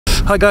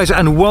Hi guys,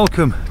 and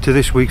welcome to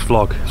this week's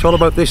vlog. It's all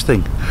about this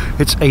thing.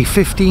 It's a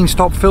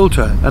 15-stop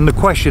filter, and the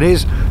question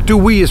is, do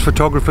we as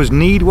photographers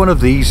need one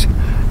of these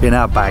in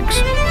our bags?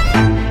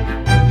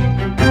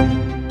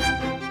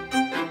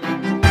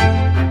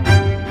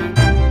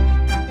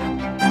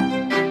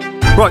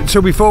 Right,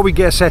 so before we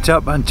get set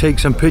up and take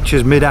some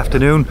pictures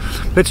mid-afternoon,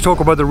 let's talk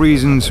about the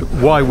reasons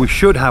why we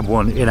should have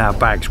one in our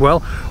bags.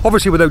 Well,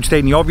 obviously without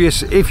stating the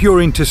obvious, if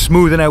you're into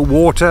smoothing out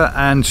water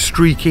and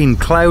streaking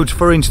clouds,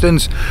 for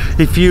instance,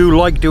 if you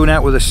like doing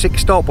that with a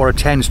 6-stop or a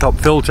 10-stop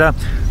filter,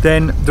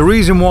 then the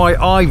reason why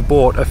I've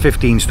bought a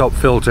 15-stop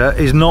filter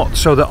is not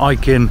so that I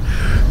can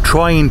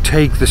try and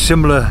take the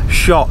similar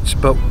shots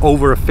but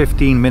over a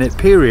 15-minute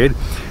period.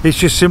 It's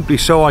just simply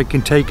so I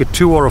can take a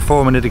 2 or a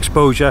 4-minute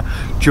exposure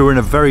during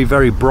a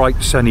very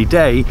bright sunny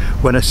day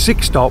when a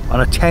 6-stop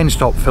and a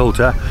 10-stop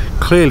filter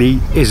clearly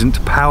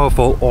isn't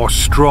powerful or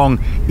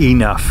strong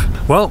enough.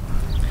 Well,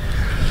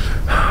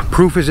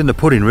 proof is in the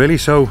pudding really,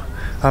 so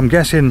I'm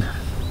guessing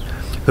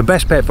the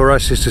best bet for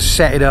us is to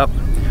set it up.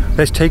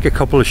 Let's take a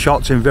couple of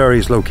shots in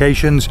various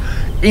locations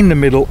in the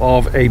middle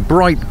of a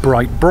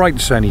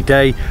bright sunny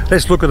day.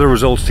 Let's look at the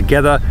results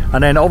together,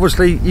 and then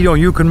obviously, you know,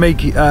 you can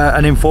make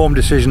an informed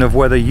decision of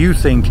whether you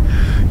think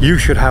you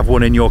should have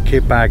one in your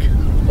kit bag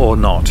or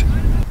not.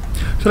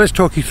 So let's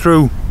talk you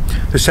through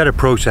the setup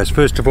process.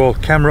 First of all,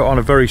 camera on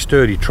a very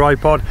sturdy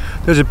tripod.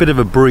 There's a bit of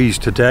a breeze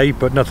today,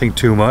 but nothing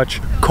too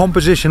much.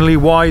 Compositionally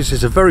wise,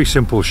 it's a very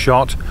simple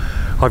shot.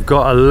 I've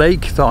got a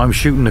lake that I'm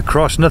shooting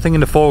across, nothing in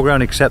the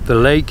foreground except the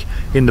lake.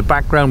 In the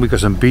background we've got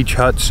some beach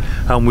huts,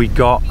 and we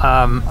got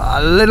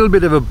a little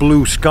bit of a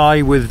blue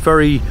sky with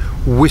very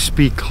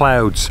wispy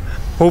clouds.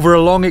 Over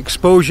a long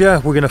exposure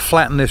we're going to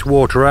flatten this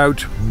water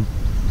out,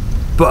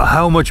 but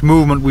how much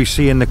movement we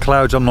see in the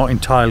clouds I'm not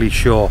entirely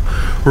sure.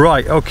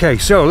 Right, okay,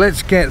 so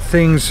let's get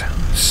things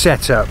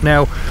set up.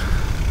 Now,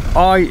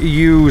 I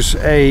use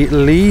a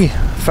Lee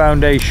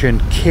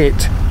foundation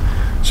kit,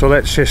 so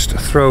let's just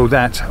throw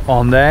that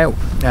on there,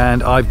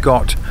 and I've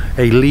got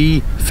a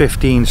Lee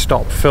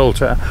 15-stop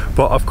filter,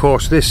 but of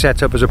course this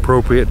setup is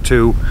appropriate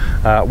to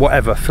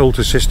whatever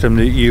filter system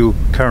that you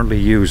currently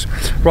use.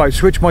 Right,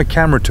 switch my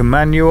camera to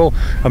manual,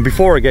 and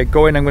before I get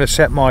going I'm going to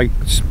set my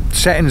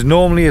settings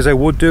normally as I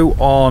would do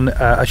on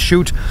a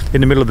shoot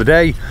in the middle of the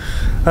day.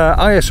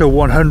 ISO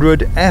 100,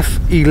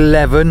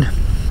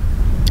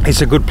 f11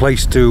 is a good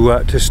place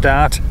to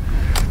start.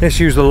 Let's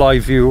use the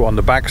live view on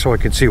the back so I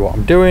can see what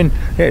I'm doing.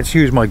 Let's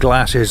use my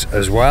glasses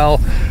as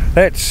well.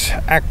 Let's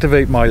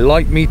activate my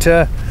light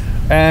meter,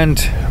 and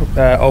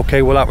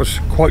okay, well that was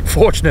quite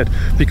fortunate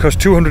because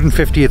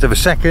 250th of a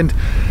second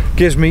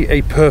gives me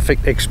a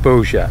perfect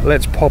exposure.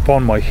 Let's pop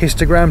on my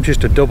histogram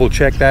just to double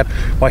check that.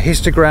 My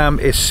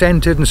histogram is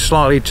centered and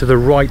slightly to the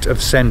right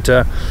of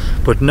center,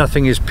 but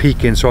nothing is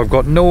peaking, so I've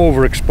got no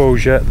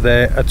overexposure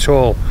there at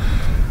all.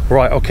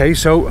 Right, okay,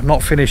 so I'm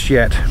not finished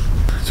yet.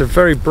 It's a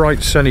very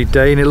bright sunny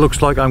day, and it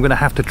looks like I'm going to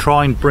have to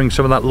try and bring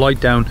some of that light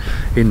down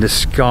in the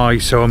sky,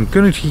 so I'm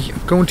going to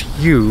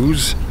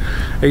use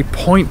a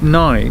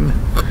 0.9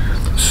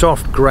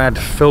 soft grad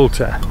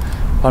filter.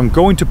 I'm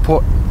going to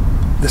put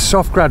the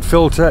soft grad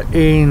filter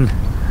in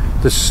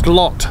the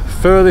slot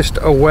furthest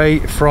away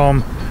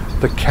from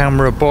the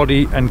camera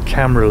body and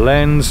camera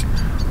lens,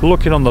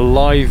 looking on the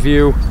live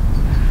view,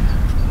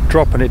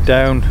 dropping it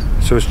down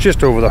so it's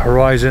just over the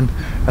horizon,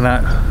 and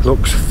that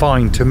looks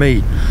fine to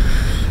me.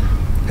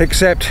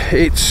 Except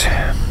it's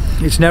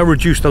now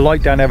reduced the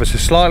light down ever so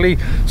slightly,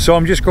 so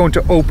I'm just going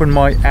to open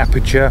my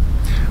aperture.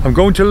 I'm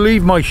going to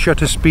leave my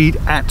shutter speed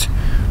at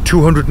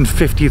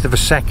 250th of a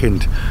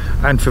second,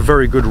 and for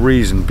very good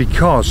reason,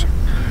 because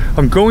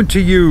I'm going to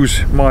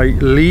use my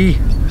Lee.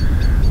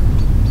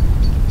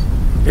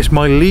 It's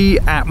my Lee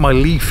app, my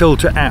Lee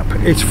filter app.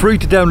 It's free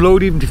to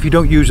download even if you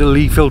don't use a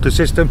Lee filter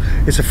system.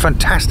 It's a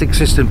fantastic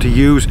system to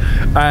use,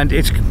 and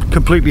it's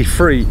completely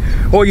free.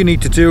 All you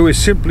need to do is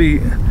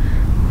simply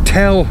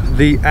tell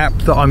the app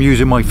that I'm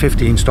using my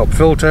 15-stop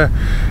filter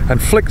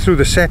and flick through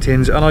the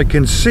settings, and I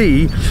can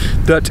see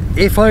that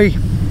if I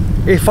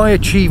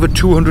achieve a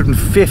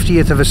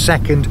 250th of a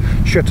second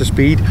shutter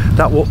speed,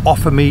 that will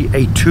offer me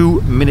a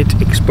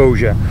 2-minute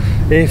exposure.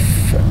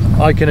 If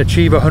I can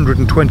achieve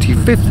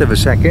 125th of a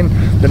second,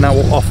 then that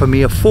will offer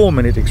me a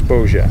 4-minute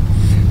exposure.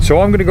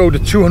 So I'm going to go to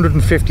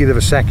 250th of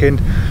a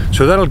second,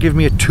 so that'll give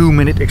me a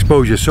 2-minute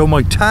exposure. So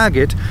my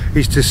target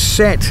is to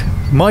set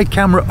my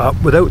camera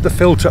up without the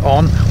filter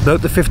on,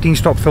 without the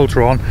 15-stop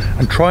filter on,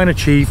 and try and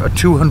achieve a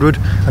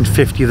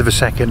 250th of a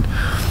second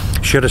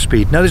shutter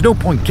speed. Now there's no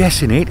point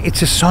guessing it,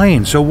 it's a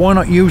science, so why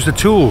not use the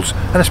tools?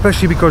 And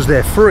especially because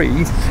they're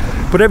free.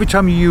 But every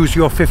time you use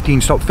your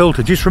 15-stop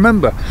filter, just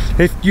remember,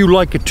 if you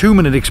like a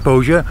 2-minute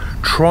exposure,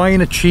 try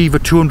and achieve a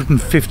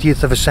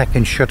 250th of a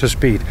second shutter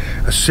speed.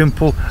 As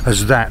simple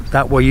as that.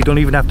 That way you don't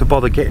even have to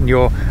bother getting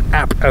your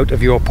app out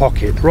of your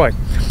pocket. Right,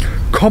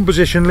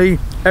 compositionally,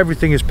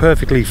 everything is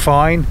perfectly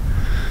fine.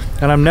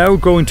 And I'm now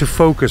going to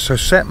focus. So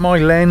set my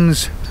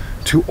lens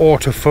to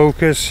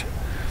autofocus.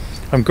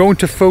 I'm going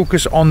to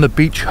focus on the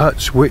beach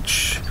huts,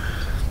 which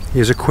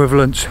is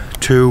equivalent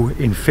to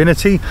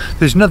infinity.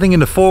 There's nothing in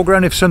the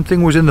foreground. If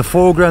something was in the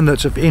foreground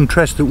that's of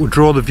interest that would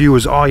draw the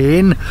viewer's eye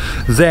in,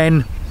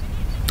 then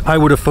I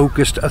would have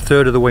focused a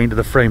third of the way into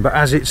the frame, but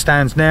as it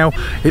stands now,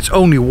 it's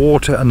only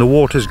water, and the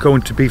water's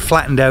going to be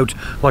flattened out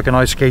like an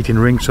ice skating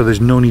rink, so there's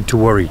no need to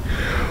worry.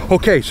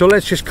 Okay, so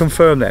let's just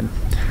confirm then.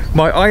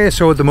 My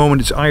ISO at the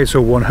moment is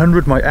ISO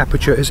 100, my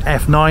aperture is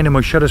f9, and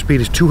my shutter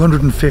speed is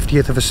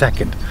 250th of a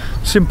second.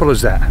 Simple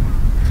as that.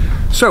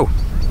 So,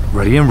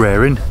 ready and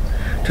raring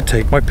to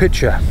take my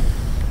picture.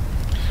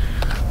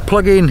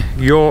 Plug in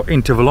your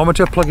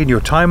intervalometer, plug in your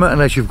timer,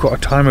 unless you've got a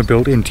timer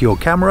built into your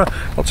camera.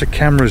 Lots of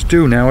cameras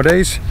do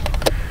nowadays.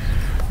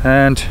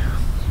 And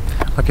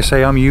like I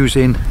say, I'm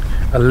using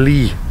a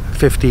Lee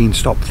 15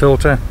 stop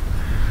filter.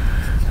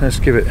 Let's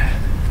give it a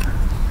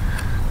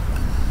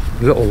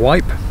little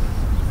wipe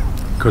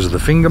because of the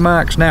finger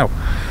marks. Now,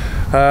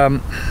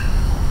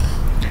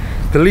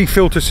 the Lee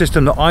filter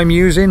system that I'm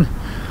using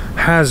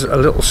has a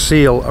little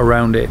seal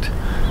around it,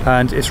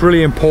 and it's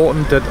really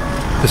important that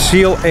the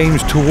seal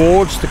aims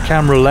towards the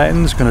camera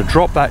lens. Going to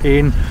drop that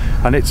in,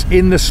 and it's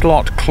in the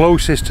slot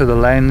closest to the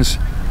lens,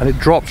 and it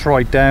drops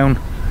right down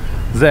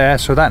there,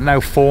 so that now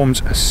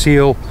forms a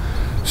seal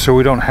so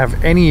we don't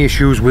have any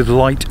issues with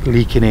light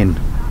leaking in.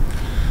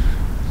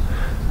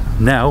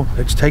 Now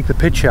let's take the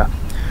picture.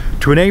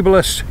 To enable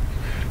us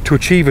to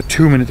achieve a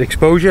 2-minute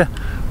exposure,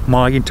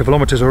 my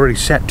intervalometer is already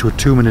set to a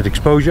 2-minute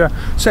exposure.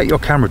 Set your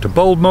camera to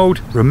bulb mode,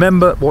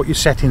 remember what your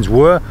settings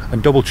were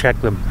and double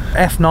check them.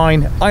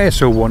 F9,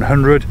 ISO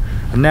 100,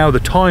 and now the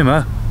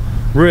timer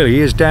really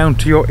is down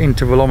to your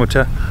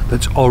intervalometer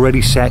that's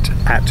already set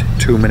at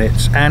 2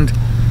 minutes, and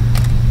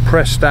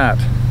press start.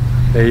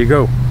 There you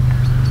go.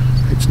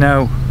 It's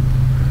now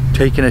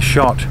taking a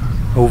shot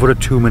over a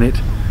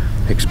 2-minute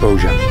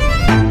exposure.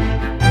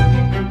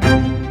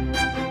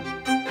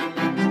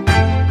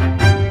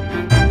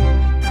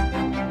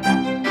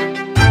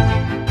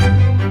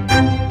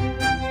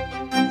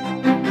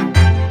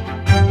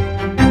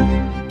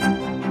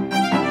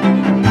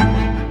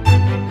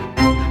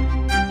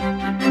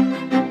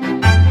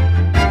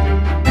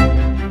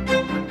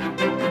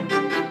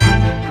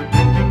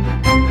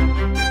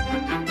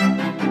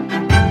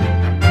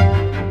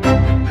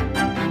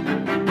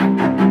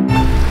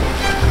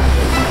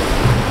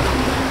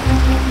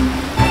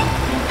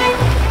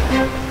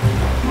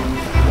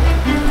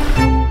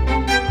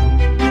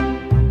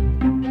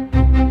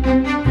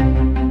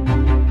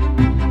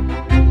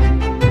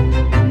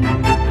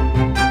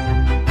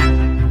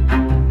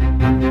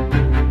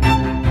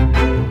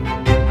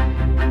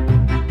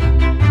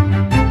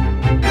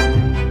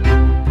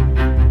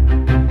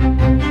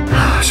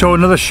 So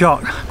another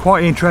shot,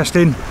 quite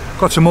interesting.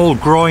 Got some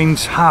old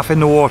groins, half in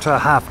the water,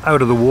 half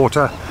out of the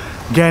water.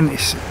 Again,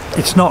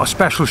 it's not a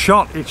special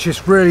shot, it's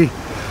just really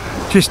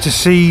just to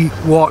see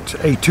what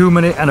a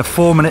 2-minute and a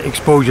 4-minute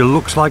exposure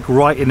looks like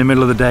right in the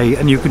middle of the day.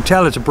 And you can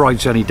tell it's a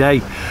bright sunny day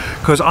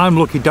because I'm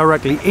looking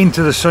directly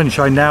into the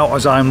sunshine now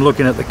as I'm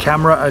looking at the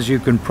camera, as you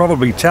can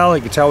probably tell.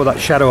 You can tell with that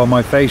shadow on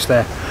my face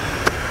there.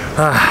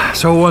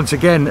 So once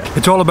again,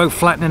 it's all about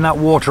flattening that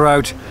water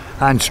out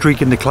and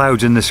streaking the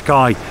clouds in the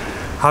sky.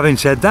 Having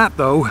said that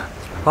though,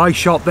 I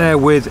shot there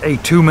with a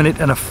 2-minute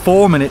and a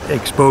 4-minute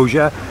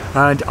exposure,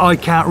 and I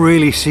can't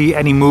really see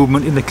any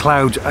movement in the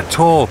clouds at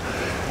all.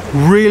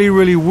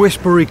 Really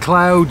whispery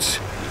clouds,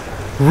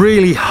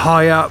 really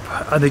high up,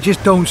 and they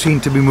just don't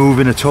seem to be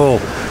moving at all.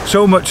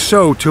 So much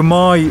so, to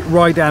my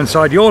right hand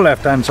side, your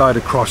left hand side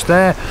across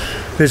there,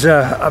 there's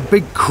a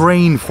big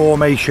crane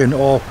formation,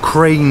 or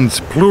cranes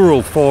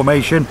plural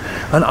formation,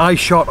 and I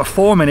shot a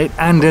 4-minute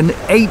and an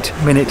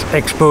 8-minute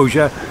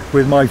exposure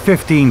with my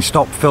 15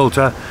 stop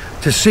filter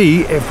to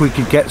see if we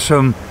could get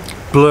some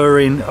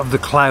blurring of the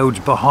clouds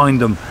behind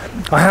them.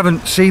 I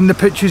haven't seen the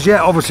pictures yet,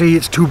 obviously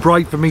it's too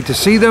bright for me to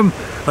see them.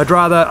 I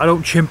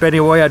don't chimp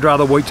anyway, I'd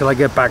rather wait till I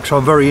get back, so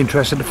I'm very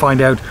interested to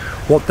find out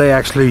what they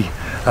actually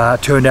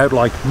turned out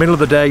like. Middle of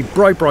the day,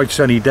 bright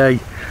sunny day,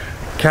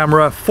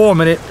 camera,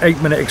 4-minute,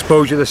 8-minute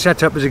exposure. The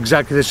setup is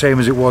exactly the same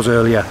as it was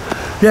earlier.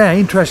 Yeah,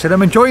 interested.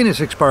 I'm enjoying this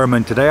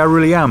experiment today, I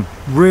really am,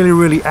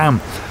 really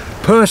am.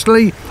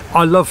 Personally,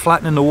 I love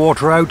flattening the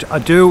water out. I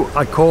do.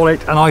 I call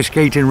it an ice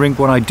skating rink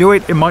when I do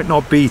it. It might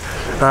not be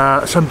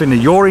something that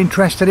you're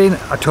interested in.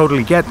 I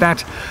totally get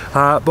that.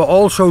 But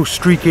also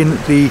streaking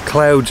the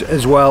clouds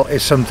as well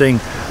is something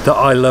that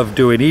I love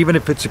doing. Even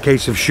if it's a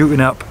case of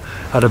shooting up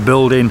at a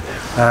building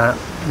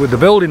with the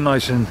building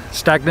nice and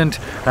stagnant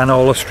and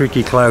all the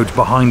streaky clouds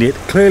behind it.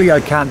 Clearly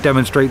I can't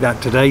demonstrate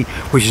that today,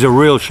 which is a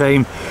real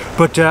shame.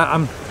 But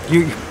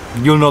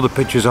you'll know the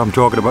pictures I'm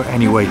talking about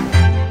anyway.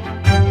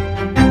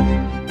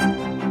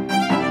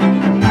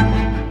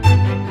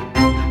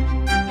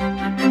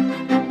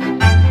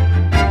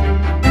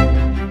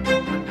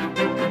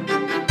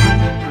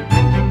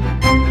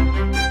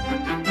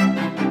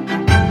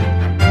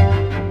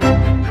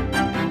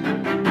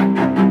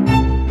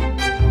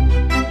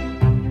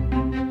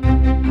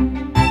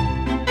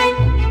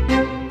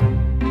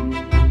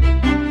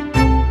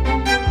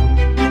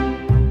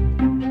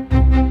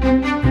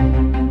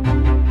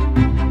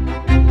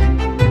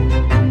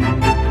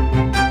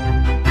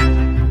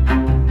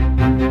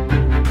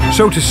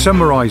 So to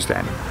summarize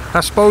then,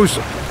 I suppose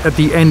at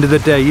the end of the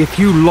day, if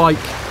you like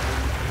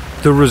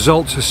the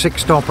results a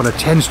 6-stop and a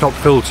 10-stop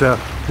filter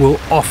will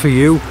offer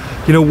you,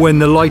 you know, when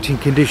the lighting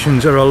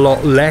conditions are a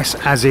lot less,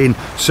 as in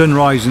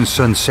sunrise and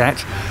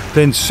sunset,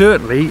 then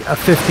certainly a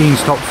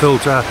 15-stop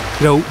filter,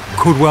 you know,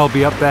 could well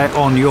be up there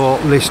on your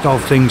list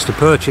of things to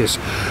purchase.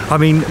 I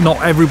mean,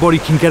 not everybody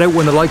can get out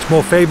when the light's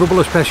more favorable,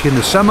 especially in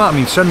the summer. I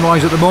mean,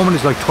 sunrise at the moment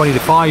is like 20 to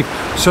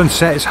 5,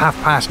 sunset is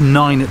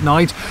 9:30 at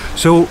night.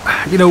 So,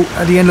 you know,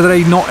 at the end of the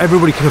day, not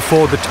everybody can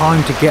afford the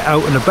time to get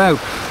out and about.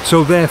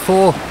 So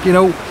therefore, you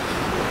know,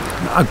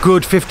 a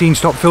good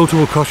 15-stop filter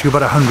will cost you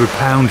about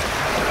 £100.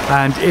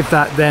 And if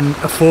that then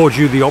affords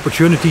you the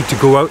opportunity to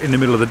go out in the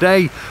middle of the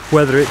day,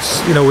 whether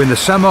it's, you know, in the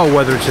summer or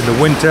whether it's in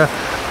the winter,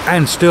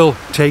 and still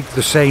take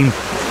the same,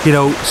 you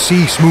know,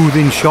 sea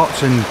smoothing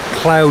shots and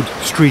cloud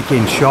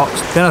streaking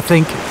shots, then I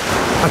think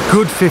a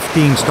good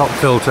 15-stop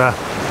filter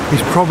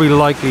is probably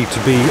likely to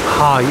be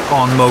high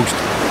on most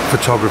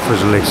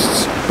photographers'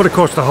 lists. But of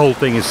course the whole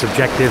thing is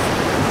subjective,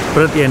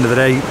 but at the end of the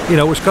day, you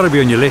know, it's got to be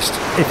on your list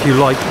if you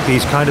like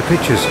these kind of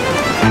pictures.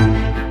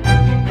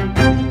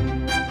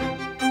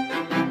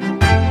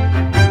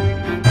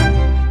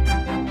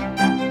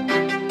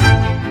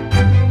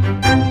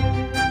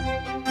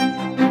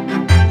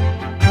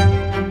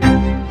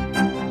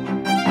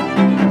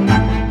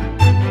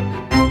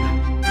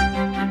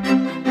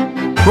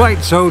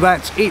 Right, so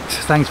that's it.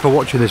 Thanks for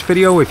watching this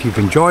video. If you've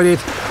enjoyed it,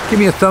 give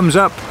me a thumbs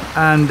up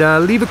and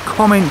leave a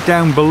comment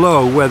down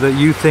below whether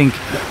you think,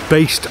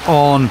 based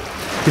on,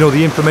 you know,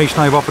 the information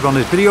I've offered on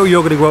this video,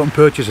 you're going to go out and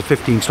purchase a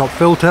 15-stop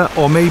filter,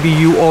 or maybe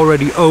you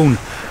already own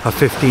a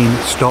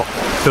 15-stop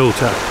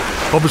filter.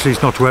 Obviously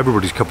it's not to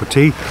everybody's cup of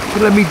tea,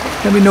 but let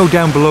me know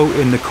down below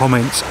in the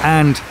comments.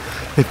 And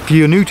if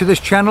you're new to this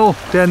channel,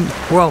 then,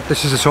 well,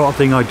 this is the sort of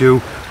thing I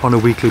do on a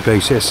weekly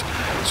basis.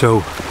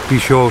 So be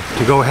sure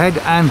to go ahead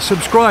and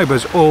subscribe,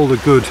 as all the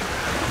good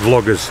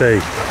vloggers say.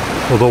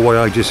 Although why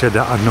I just said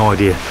that, I've no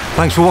idea.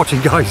 Thanks for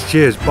watching, guys.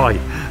 Cheers. Bye.